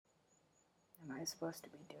am I supposed to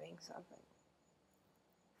be doing something?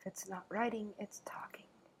 If it's not writing, it's talking.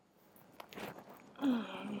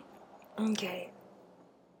 Okay.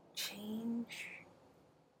 Change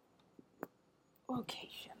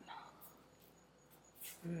location.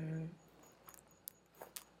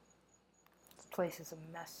 This place is a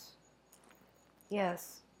mess.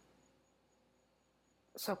 Yes.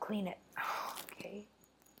 So clean it. Okay.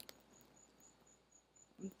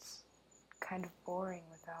 It's kind of boring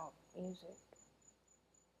without music.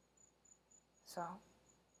 So,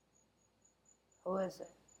 who is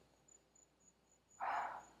it?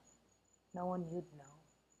 No one you'd know.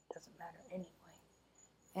 Doesn't matter anyway.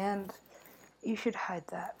 And you should hide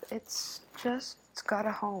that. It's got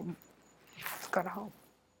a home. It's got a home.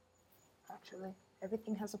 Actually,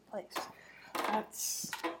 everything has a place.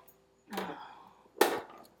 That's...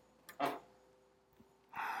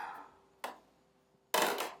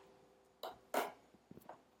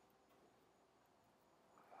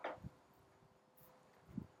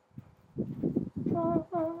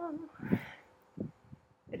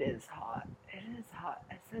 It is hot. It is hot.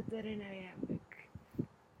 I said that in iambic.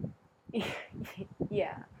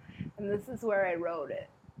 Yeah, and this is where I wrote it.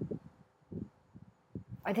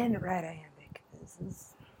 I didn't write iambic. This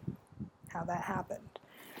is how that happened.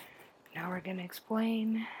 Now we're gonna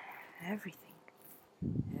explain everything.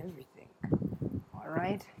 Everything.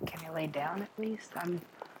 Alright? Can you lay down at least? I'm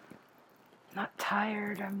not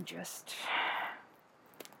tired, I'm just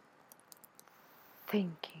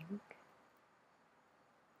thinking.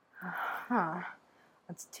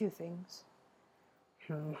 That's two things.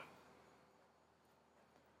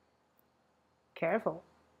 Careful.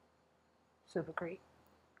 Super great.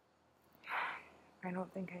 I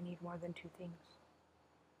don't think I need more than two things.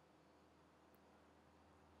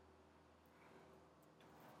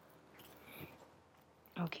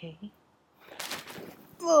 Okay.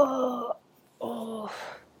 Oh. Oh.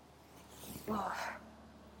 Oh.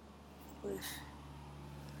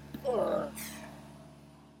 Oh.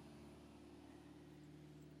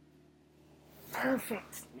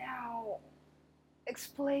 Perfect. Now,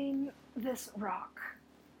 explain this rock.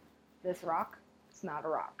 This rock? It's not a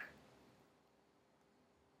rock.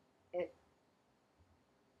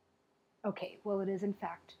 Okay, well, it is in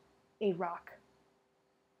fact a rock.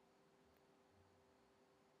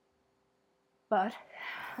 But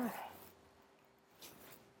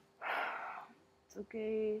it's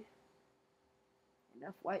okay.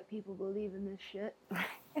 Enough white people believe in this shit.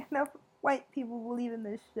 Enough white people believe in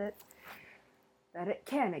this shit that it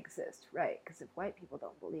can exist, right? Because if white people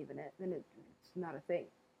don't believe in it, then it's not a thing.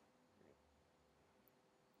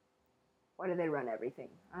 Why do they run everything?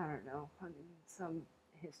 I don't know. I mean, some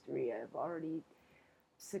history I've already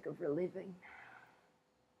sick of reliving.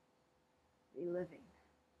 Reliving.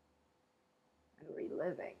 And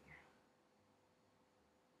reliving.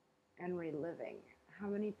 And reliving. How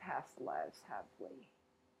many past lives have we?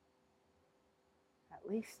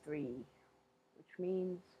 At least 3, which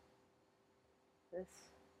means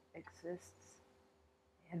this exists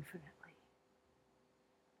infinitely.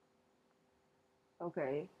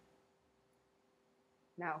 Okay.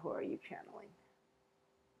 Now who are you channeling?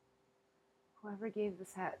 Whoever gave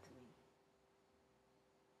this hat to me.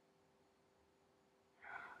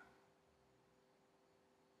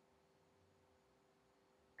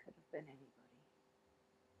 Could have been anybody.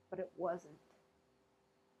 But it wasn't.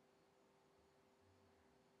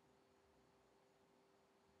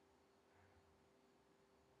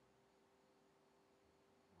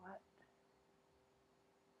 What?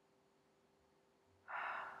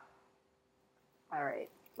 Alright,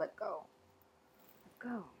 let go. Let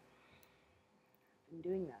go. I've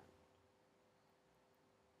been doing that.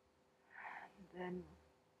 And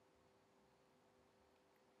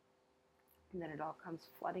then it all comes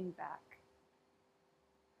flooding back.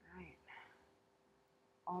 Right.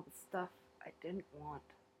 All the stuff I didn't want.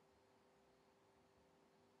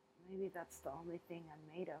 Maybe that's the only thing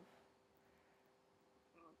I'm made of.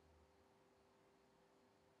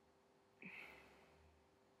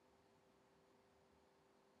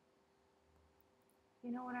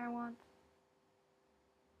 You know what I want?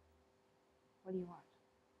 What do you want?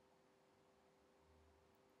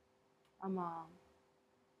 A mom.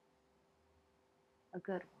 A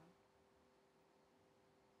good one.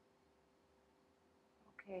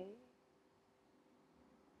 Okay.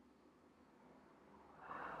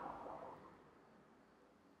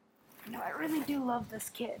 No, I really do love this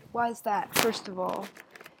kid. Why is that? First of all,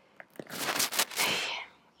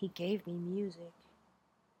 he gave me music.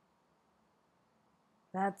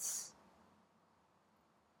 That's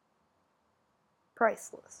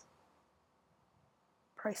priceless.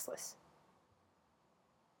 Priceless.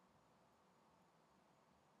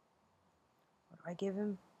 do I give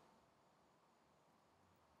him?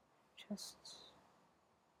 Just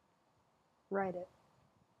write it.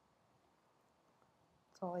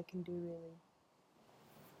 That's all I can do, really.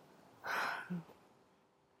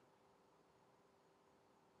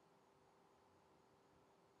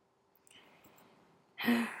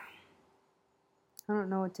 I don't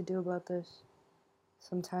know what to do about this.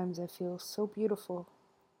 Sometimes I feel so beautiful.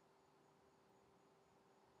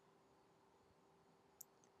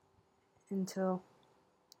 Until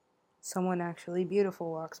someone actually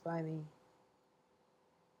beautiful walks by me.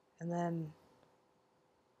 And then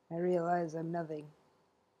I realize I'm nothing.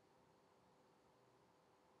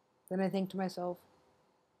 Then I think to myself,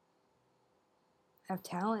 I have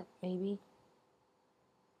talent, maybe.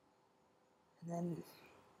 And then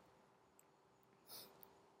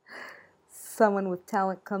someone with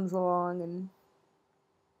talent comes along and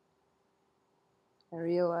I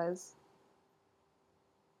realize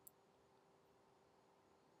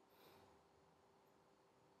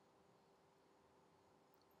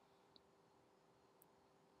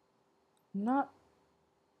I'm not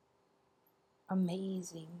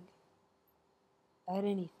amazing at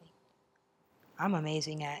anything. I'm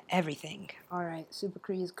amazing at everything. Alright, Super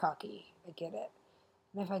Kree is cocky. I get it.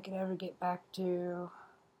 And if I could ever get back to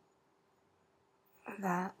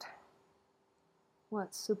that.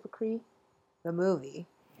 What, Super Kree? The movie.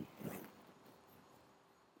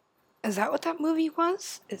 Is that what that movie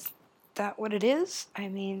was? Is that what it is? I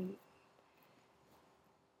mean,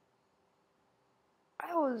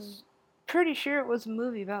 I was pretty sure it was a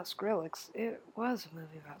movie about Skrillex. It was a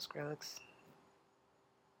movie about Skrillex.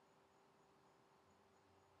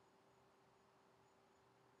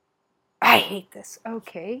 I hate this.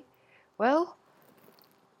 Okay. Well,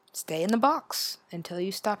 stay in the box until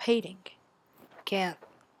you stop hating. Can't.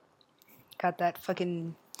 Got that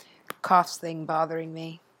fucking coughs thing bothering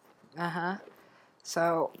me. Uh-huh.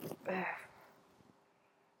 So, I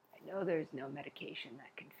know there's no medication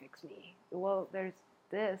that can fix me. Well, there's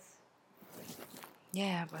this.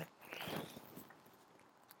 Yeah, but...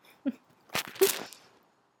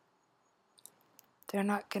 They're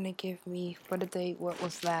not gonna give me... What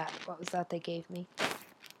was that? What was that they gave me?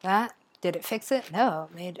 That? Did it fix it? No,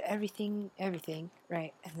 it made everything.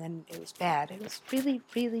 Right, and then it was bad. It was really,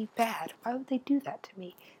 really bad. Why would they do that to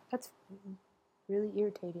me? That's really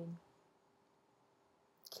irritating.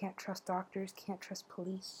 Can't trust doctors, can't trust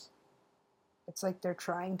police. It's like they're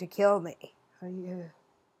trying to kill me.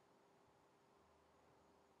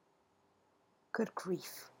 Good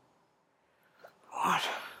grief. What?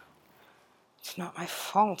 It's not my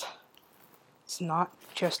fault. It's not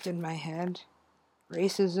just in my head.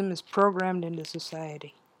 Racism is programmed into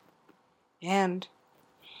society. And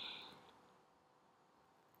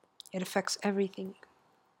it affects everything.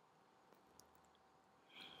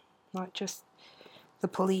 Not just the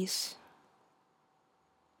police.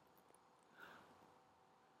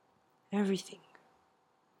 Everything.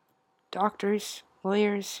 Doctors,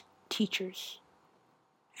 lawyers, teachers.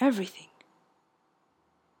 Everything.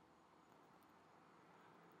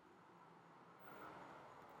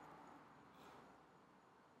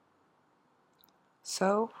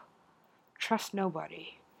 So, trust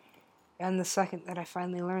nobody. And the second that I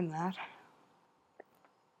finally learned that,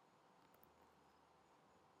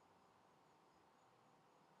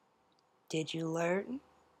 did you learn?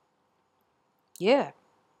 Yeah.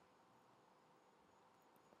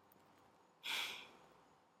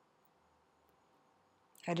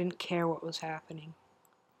 I didn't care what was happening.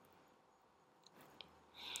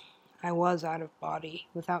 I was out of body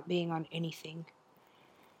without being on anything.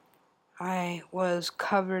 I was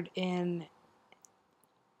covered in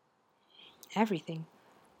everything.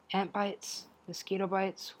 Ant bites, mosquito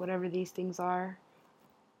bites, whatever these things are.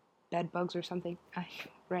 Bed bugs or something.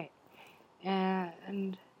 Right.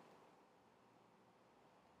 And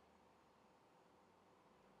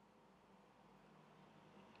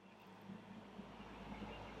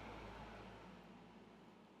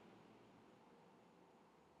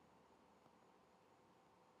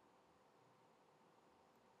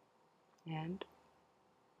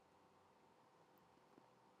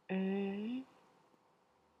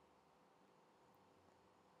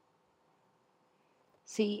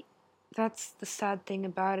see, that's the sad thing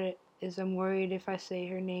about it, is I'm worried if I say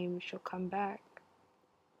her name, she'll come back.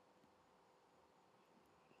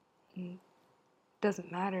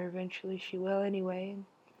 Doesn't matter, eventually she will anyway.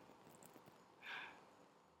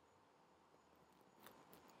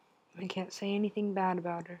 I can't say anything bad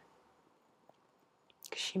about her,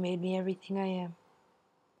 because she made me everything I am.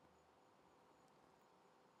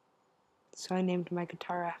 So I named my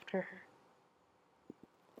guitar after her.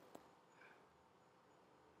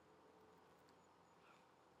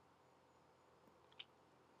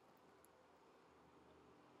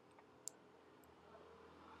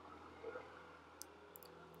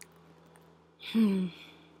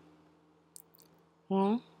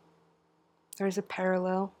 Well, there's a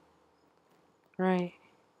parallel. Right.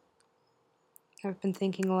 I've been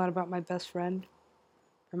thinking a lot about my best friend.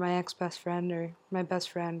 Or my ex-best friend, or my best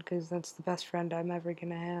friend, because that's the best friend I'm ever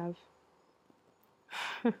gonna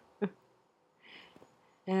have.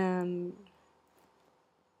 And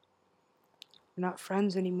we're not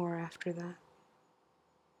friends anymore after that.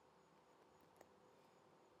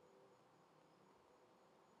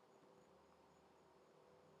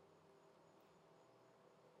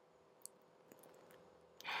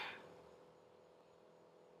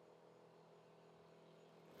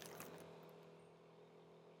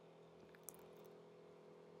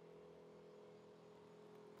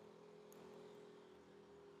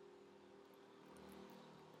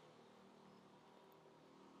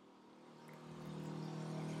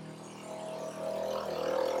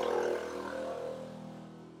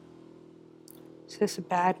 Is this a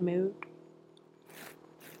bad mood?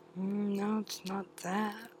 No, it's not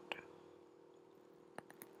that.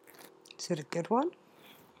 Is it a good one?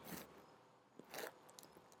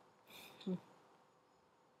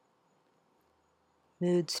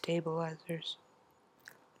 Mood stabilizers.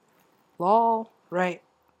 Lol. Right.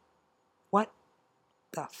 What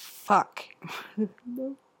the fuck?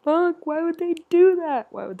 The fuck? Why would they do that?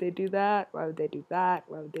 Why would they do that? Why would they do that?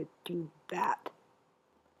 Why would they do that?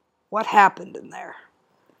 What happened in there?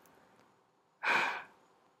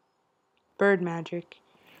 Bird magic.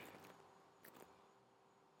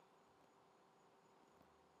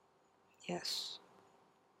 Yes.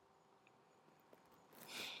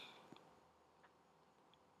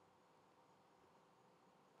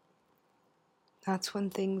 That's when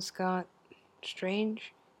things got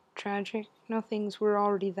strange, tragic. No, things were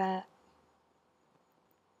already that.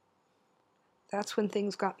 That's when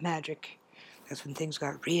things got magic. That's when things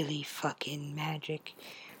got really fucking magic.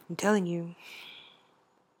 I'm telling you.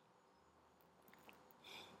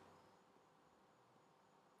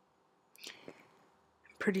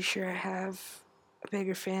 I'm pretty sure I have a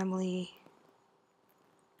bigger family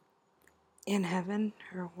in heaven,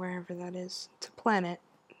 or wherever that is. It's a planet.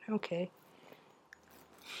 Okay.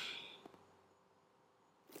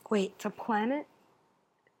 Wait, it's a planet?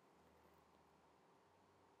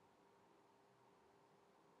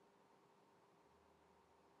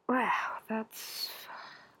 Wow, that's...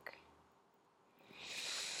 fuck.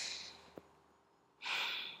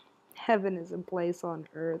 Heaven is a place on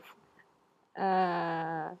earth.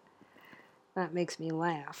 That makes me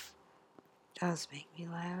laugh. Does make me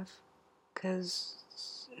laugh. 'Cause...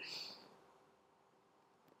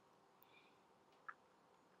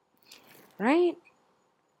 right?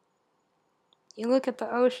 You look at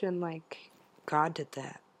the ocean like, God did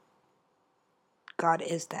that. God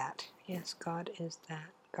is that. Yes, God is that.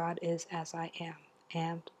 God is as I am.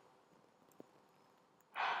 And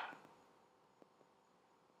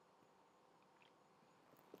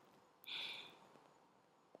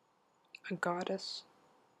a goddess.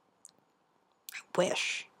 I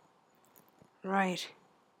wish. Right.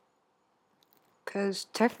 Because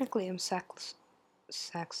technically I'm sexless.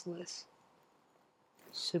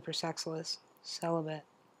 Super sexless. Celibate.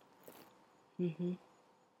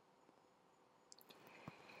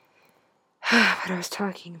 But I was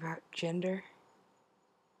talking about gender.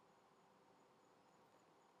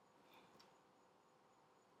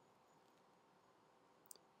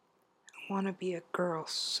 I want to be a girl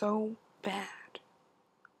so bad.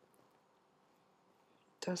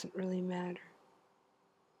 Doesn't really matter.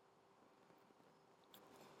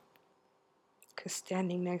 Because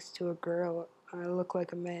standing next to a girl, I look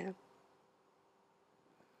like a man.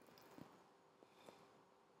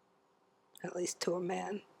 At least to a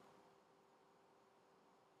man.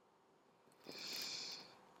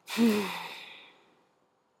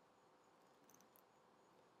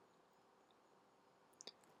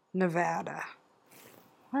 Nevada.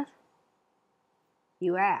 What?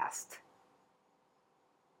 You asked.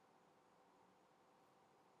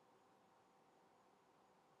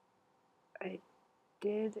 I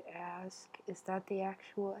did ask. Is that the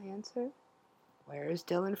actual answer? Where is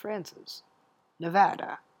Dylan Francis?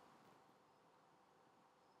 Nevada.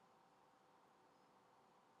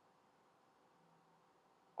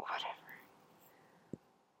 Whatever.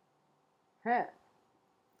 Hey.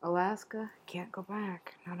 Alaska? Can't go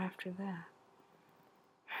back. Not after that.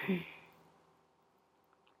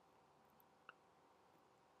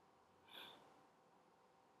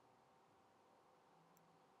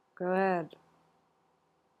 Go ahead.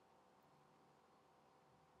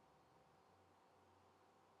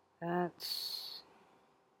 That's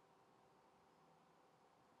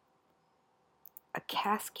a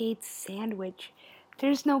Cascade sandwich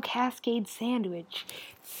There's no Cascade sandwich.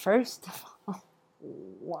 First of all,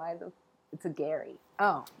 why the... It's a Gary.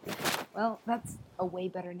 Oh. Well, that's a way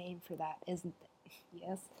better name for that, isn't it?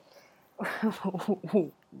 Yes?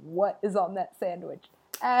 What is on that sandwich?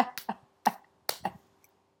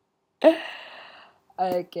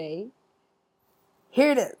 Okay.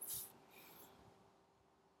 Here it is.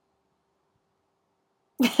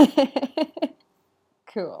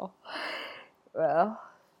 Cool. Well,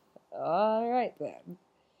 alright then.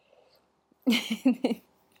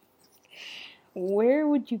 Where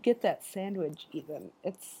would you get that sandwich even?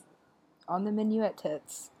 It's on the menu at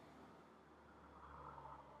Tits.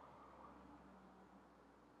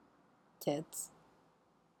 Tits.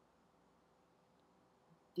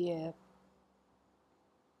 Yeah.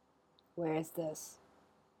 Where is this?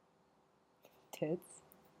 Tits.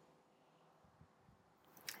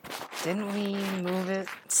 Didn't we move it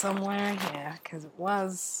somewhere? Yeah, because it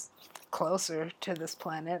was closer to this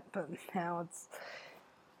planet, but now it's...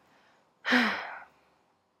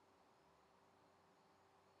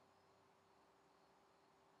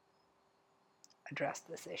 Address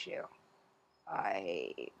this issue.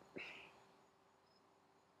 I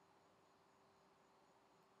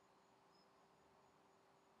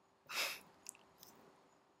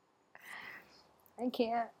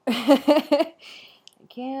can't. I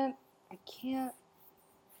can't.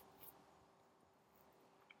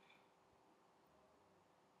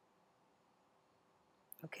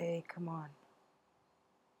 Okay, come on.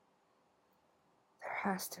 There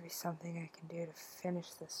has to be something I can do to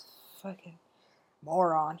finish this fucking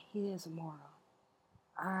moron. He is a moron.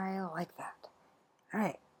 I like that.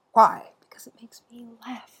 Alright. Why? Because it makes me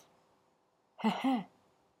laugh. Heh.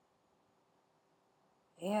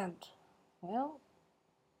 And, well,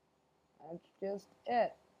 that's just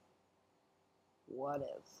it. What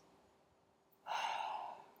is?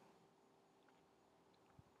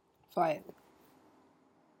 Fine.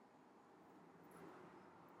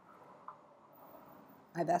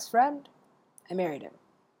 My best friend? I married him.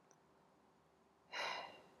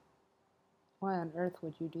 Why on earth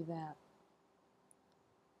would you do that?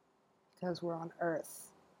 Because we're on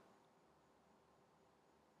Earth.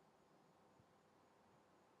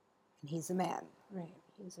 And he's a man. Right,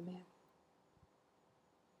 he's a man.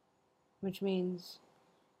 Which means,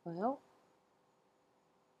 well,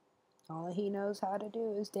 all he knows how to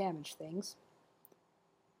do is damage things.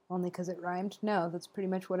 Only because it rhymed? No, that's pretty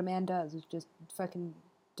much what a man does, is just fucking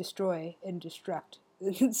destroy and destruct.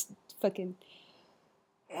 It's fucking...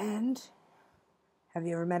 And... Have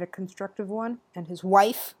you ever met a constructive one? And his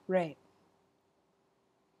wife? Right.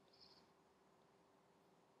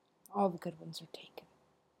 All the good ones are taken.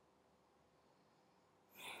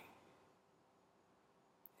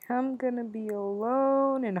 I'm gonna be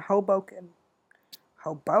alone in Hoboken.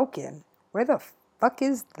 Hoboken? Where the fuck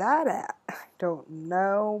is that at? I don't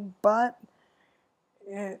know, but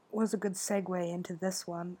it was a good segue into this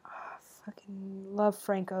one. Oh, fucking love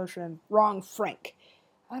Frank Ocean. Wrong Frank.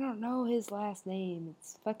 I don't know his last name.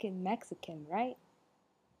 It's fucking Mexican, right?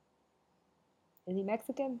 Is he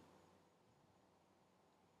Mexican?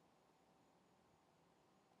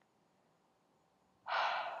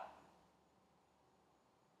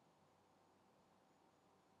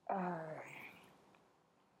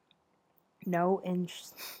 No inch.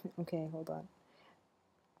 Okay, hold on.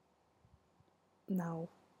 No.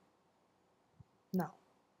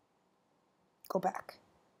 Go back.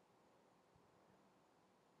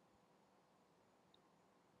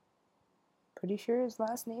 Pretty sure his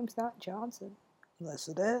last name's not Johnson. Unless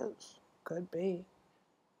it is. Could be.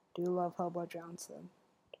 Do love Hobo Johnson.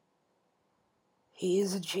 He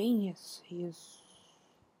is a genius. He is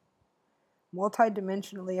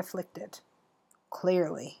multidimensionally afflicted.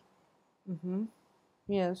 Clearly.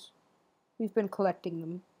 Yes. We've been collecting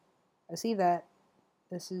them. I see that.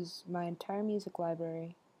 This is my entire music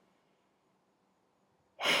library.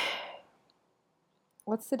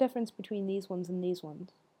 What's the difference between these ones and these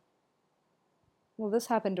ones? Well, this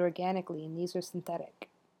happened organically, and these are synthetic.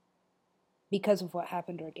 Because of what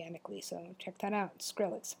happened organically, so check that out.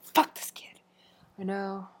 Skrillex. Fuck this kid! I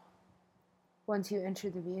know. Once you enter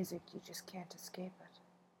the music, you just can't escape it.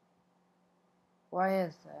 Why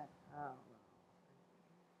is that? I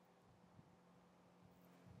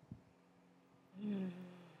don't know.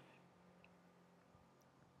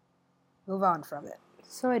 Move on from it.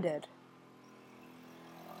 So I did.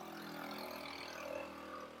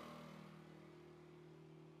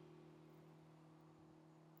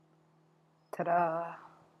 Ta-da!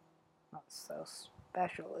 Not so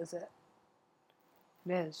special, is it?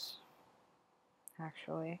 It is.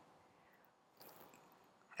 Actually.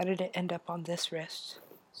 How did it end up on this wrist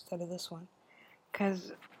instead of this one?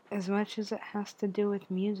 Because as much as it has to do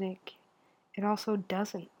with music, it also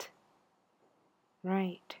doesn't.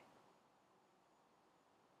 Right.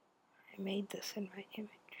 I made this in my image.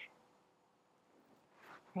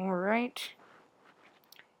 Alright.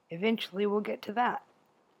 Eventually we'll get to that.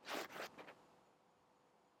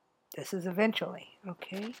 This is eventually,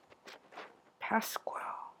 okay? Pasquale.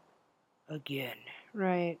 Again.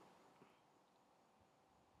 Right.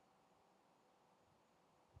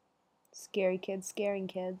 Scary kids scaring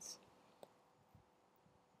kids.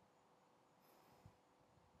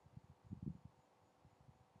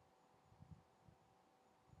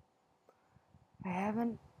 I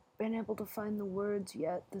haven't been able to find the words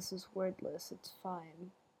yet. This is wordless. It's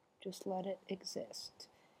fine. Just let it exist.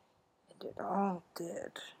 And it all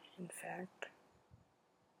did, in fact.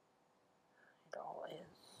 It all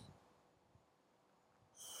is.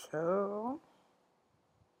 So...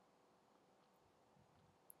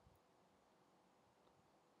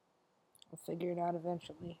 I'll figure it out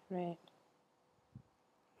eventually, right?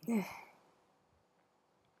 There's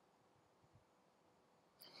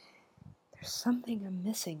something I'm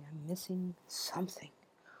missing. I'm missing something.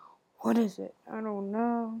 What is it? I don't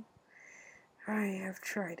know. I have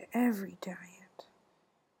tried every diet.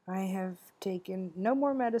 I have taken no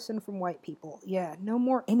more medicine from white people. Yeah, no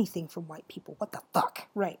more anything from white people. What the fuck?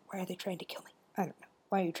 Right, why are they trying to kill me? I don't know.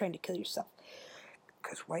 Why are you trying to kill yourself?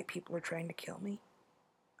 Because white people are trying to kill me?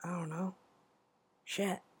 I don't know.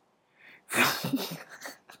 Shit.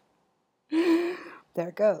 There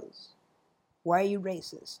it goes. Why are you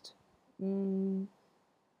racist?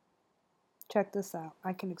 Check this out.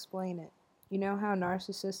 I can explain it. You know how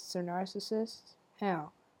narcissists are narcissists?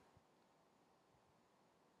 How?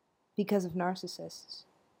 Because of narcissists.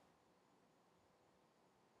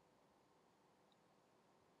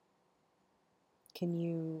 Can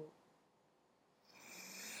you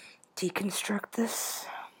deconstruct this?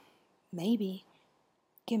 Maybe.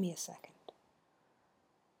 Give me a second.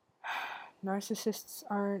 Narcissists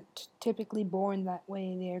aren't typically born that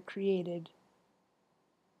way. They are created.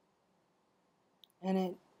 And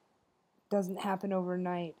it doesn't happen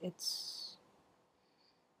overnight. It's...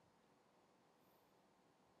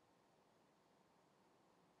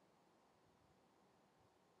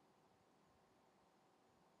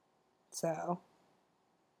 So...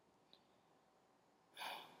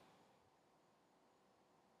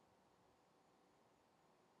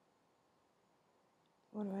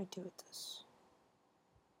 what do I do with this?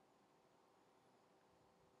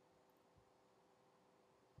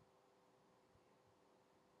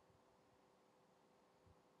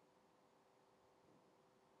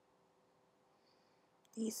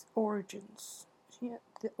 These origins. Yeah,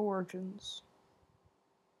 the origins.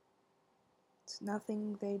 It's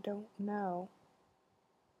nothing they don't know.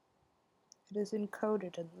 It is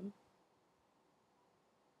encoded in them.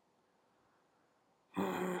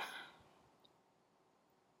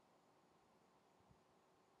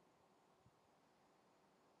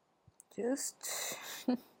 Just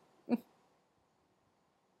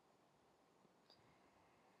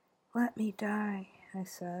let me die, I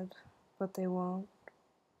said, but they won't.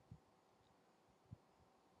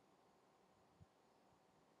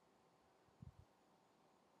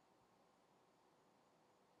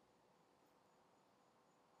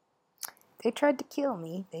 They tried to kill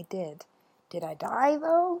me, they did. Did I die,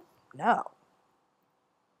 though? No.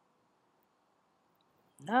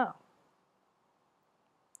 No.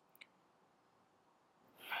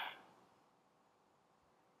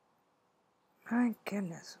 My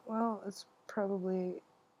goodness. Well, it's probably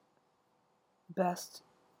best.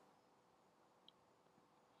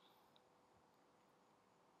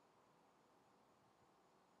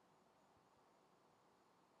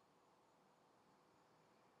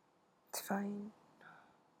 It's fine.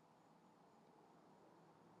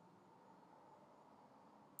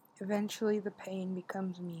 Eventually the pain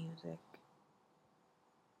becomes music.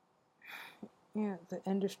 Yeah, the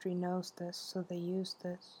industry knows this, so they use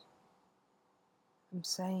this. I'm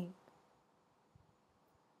saying.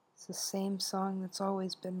 It's the same song that's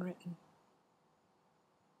always been written.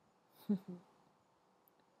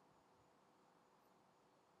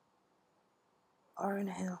 Lauryn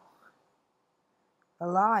Hill.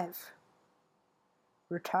 Alive.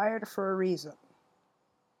 Retired for a reason.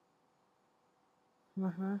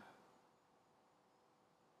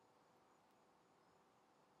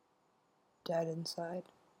 Dead inside.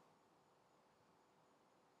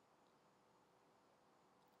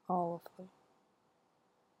 All of them.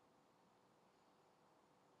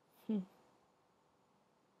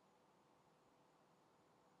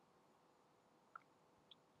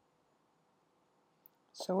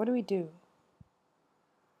 So what do we do?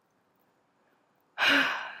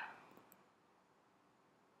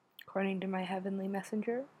 according to my heavenly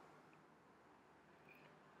messenger.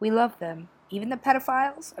 We love them. Even the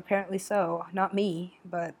pedophiles? Apparently so. Not me,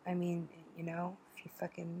 but I mean, you know, if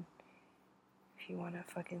you want to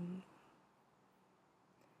fucking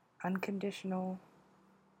unconditional.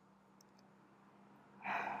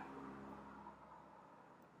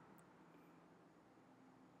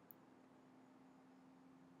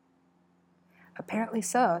 Apparently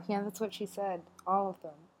so. Yeah, that's what she said. All of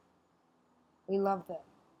them. We love them.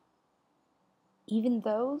 Even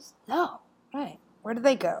those? No. Right. Where do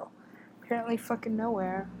they go? Apparently fucking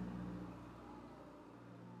nowhere.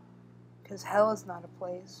 Because hell is not a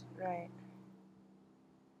place. Right.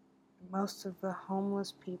 Most of the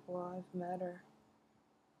homeless people I've met are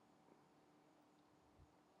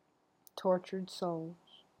tortured souls.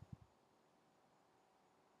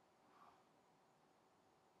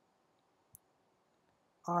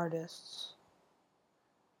 Artists.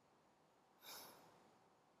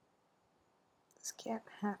 This can't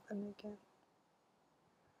happen again.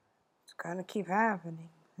 It's gonna keep happening.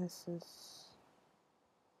 This is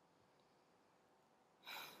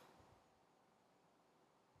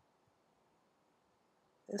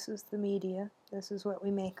the media. This is what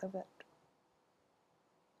we make of it.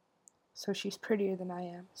 So she's prettier than I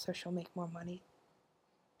am, so she'll make more money.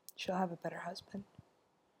 She'll have a better husband.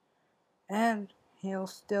 And he'll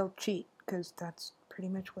still cheat, because that's pretty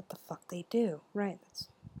much what the fuck they do. Right, that's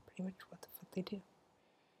pretty much what the fuck they do.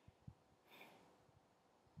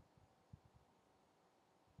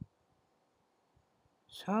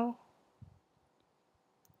 So,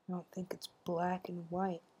 I don't think it's black and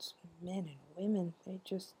white. It's men and women. They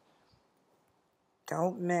just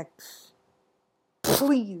don't mix.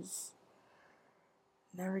 Please.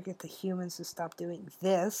 Never get the humans to stop doing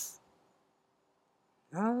this.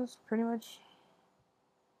 No, it's pretty much...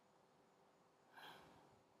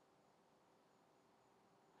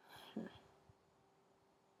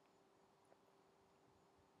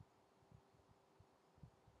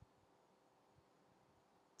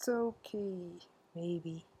 It's okay.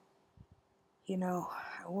 Maybe. You know,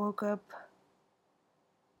 I woke up...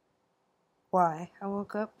 Why? I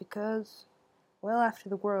woke up because... Well, after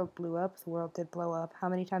the world blew up, the world did blow up. How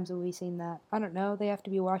many times have we seen that? I don't know. They have to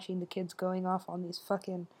be watching the kids going off on these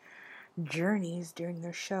fucking journeys during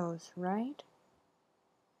their shows, right?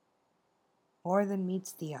 More than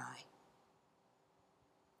meets the eye.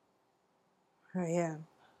 I am.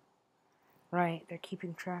 Right, they're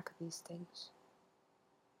keeping track of these things.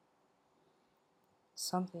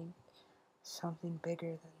 Something bigger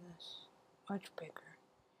than this. Much bigger.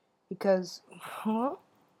 Because, all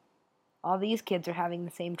these kids are having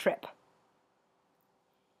the same trip.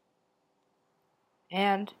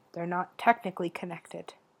 And they're not technically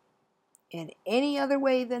connected in any other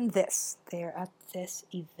way than this. They're at this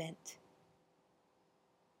event.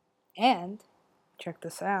 And, check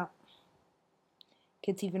this out.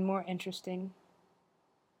 Gets even more interesting.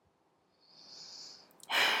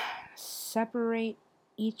 Separate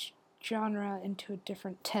each genre into a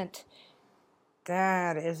different tent.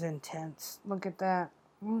 That is intense. Look at that.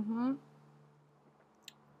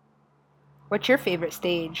 What's your favorite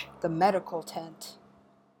stage? The medical tent.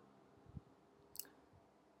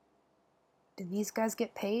 Did these guys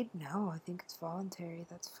get paid? No, I think it's voluntary.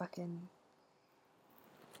 That's fucking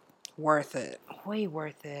worth it. Way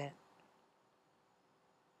worth it.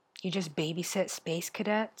 You just babysit space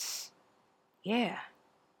cadets? Yeah.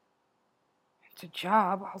 It's a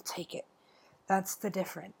job. I'll take it. That's the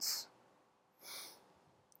difference.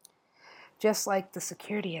 Just like the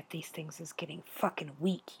security at these things is getting fucking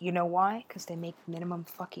weak. You know why? Because they make minimum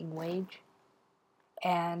fucking wage.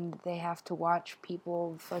 And they have to watch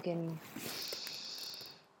people fucking...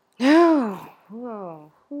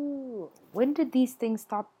 When did these things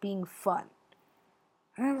stop being fun?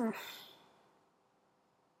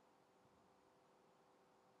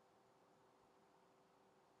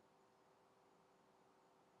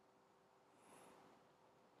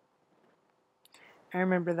 I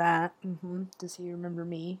remember that. Does he remember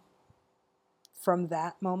me? From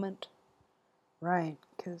that moment? Right,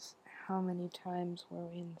 because how many times were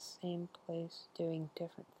we in the same place doing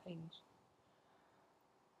different things?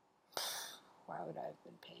 Why would I have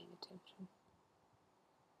been paying attention?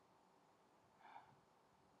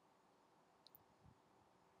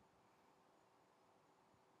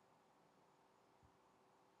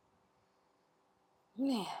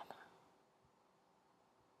 Man.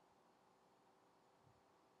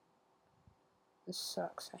 This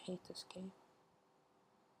sucks. I hate this game.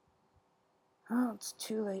 Oh, it's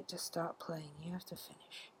too late to stop playing. You have to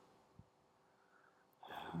finish.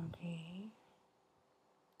 Okay.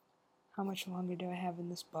 How much longer do I have in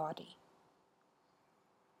this body?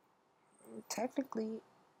 technically,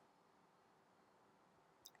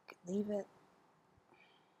 I could leave it.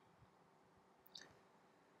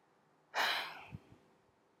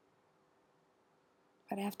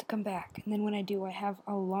 But I have to come back, and then when I do, I have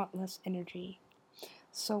a lot less energy.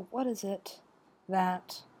 So what is it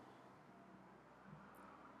that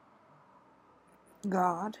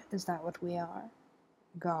God, is that what we are?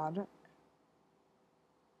 God.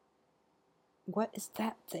 What is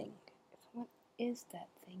that thing? What is that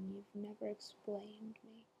thing? You've never explained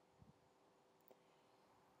me.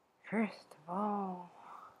 First of all,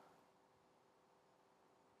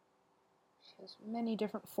 she has many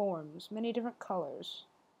different forms, many different colors.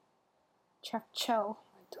 Cho,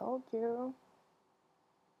 I told you.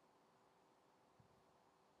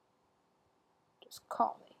 Just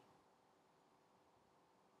call me.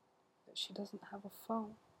 But she doesn't have a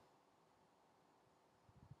phone.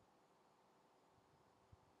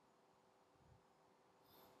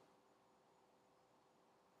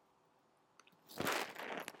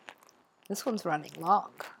 This one's running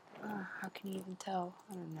long. How can you even tell?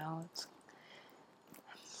 I don't know. It's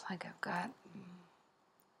like I've got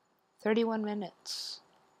 31 minutes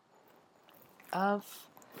of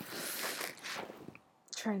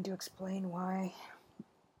trying to explain why.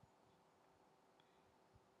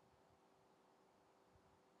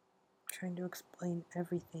 Trying to explain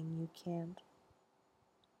everything you can't.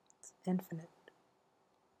 It's infinite.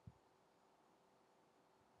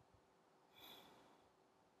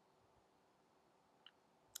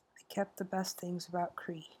 I kept the best things about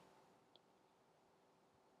Cree.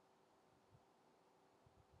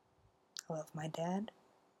 I love my dad.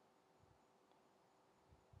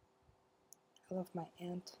 I love my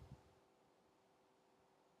aunt.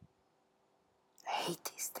 I hate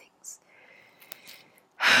these things.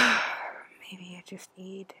 Maybe I just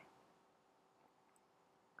need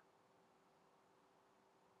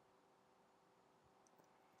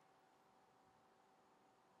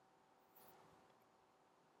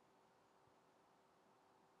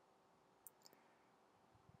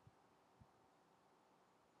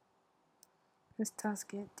this does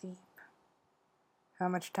get deep. How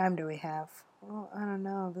much time do we have? Well, I don't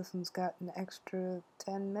know. This one's got an extra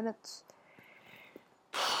 10 minutes.